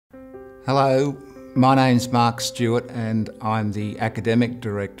Hello, my name's Mark Stewart and I'm the Academic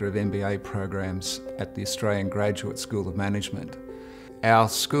Director of MBA Programs at the Australian Graduate School of Management. Our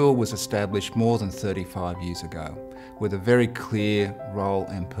school was established more than 35 years ago with a very clear role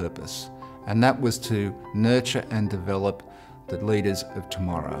and purpose, and that was to nurture and develop the leaders of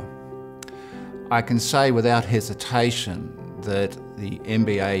tomorrow. I can say without hesitation that the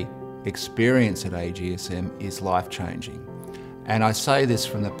MBA experience at AGSM is life-changing. And I say this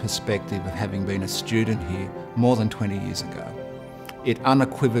from the perspective of having been a student here more than 20 years ago. It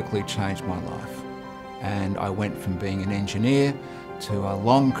unequivocally changed my life, and I went from being an engineer to a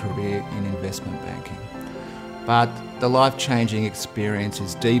long career in investment banking. But the life-changing experience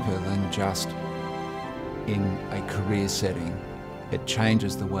is deeper than just in a career setting. It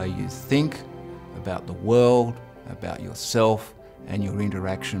changes the way you think about the world, about yourself, and your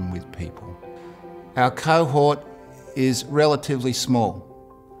interaction with people. Our cohort is relatively small.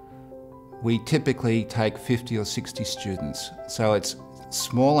 We typically take 50 or 60 students, so it's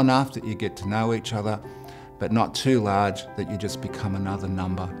small enough that you get to know each other, but not too large that you just become another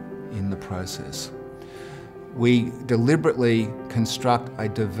number in the process. We deliberately construct a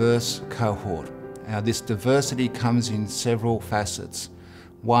diverse cohort. Now, this diversity comes in several facets.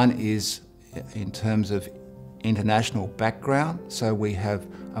 One is in terms of international background, so we have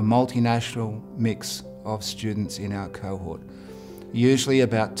a multinational mix of students in our cohort. Usually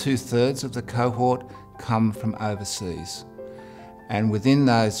about 2/3 of the cohort come from overseas. And within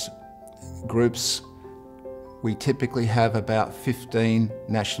those groups, we typically have about 15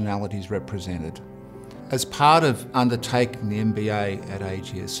 nationalities represented. As part of undertaking the MBA at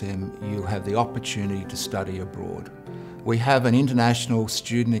AGSM, you'll have the opportunity to study abroad. We have an international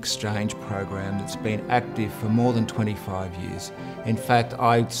student exchange program that's been active for more than 25 years. In fact,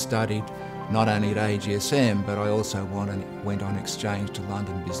 I studied not only at AGSM, but I also went on exchange to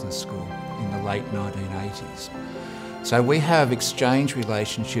London Business School in the late 1980s. So we have exchange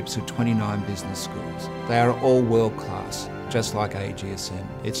relationships with 29 business schools. They are all world class, just like AGSM.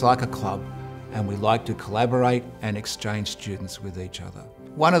 It's like a club, and we like to collaborate and exchange students with each other.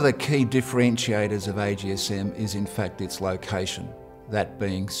 One of the key differentiators of AGSM is in fact its location, that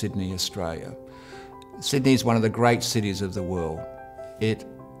being Sydney, Australia. Sydney is one of the great cities of the world. It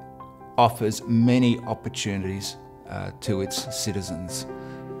offers many opportunities to its citizens.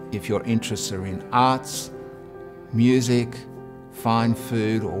 If your interests are in arts, music, fine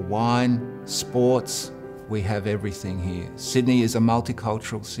food or wine, sports, we have everything here. Sydney is a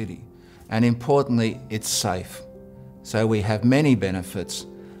multicultural city, and importantly, it's safe. So we have many benefits,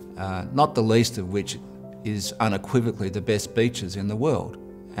 not the least of which is unequivocally the best beaches in the world.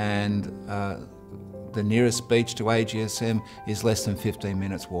 And the nearest beach to AGSM is less than 15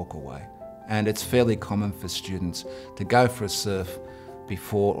 minutes walk away. And it's fairly common for students to go for a surf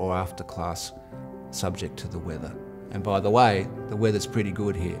before or after class, subject to the weather. And by the way, the weather's pretty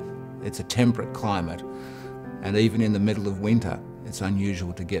good here. It's a temperate climate, and even in the middle of winter, it's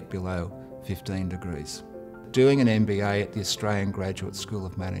unusual to get below 15 degrees. Doing an MBA at the Australian Graduate School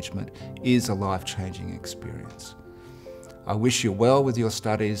of Management is a life-changing experience. I wish you well with your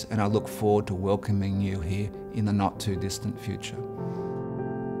studies, and I look forward to welcoming you here in the not too distant future.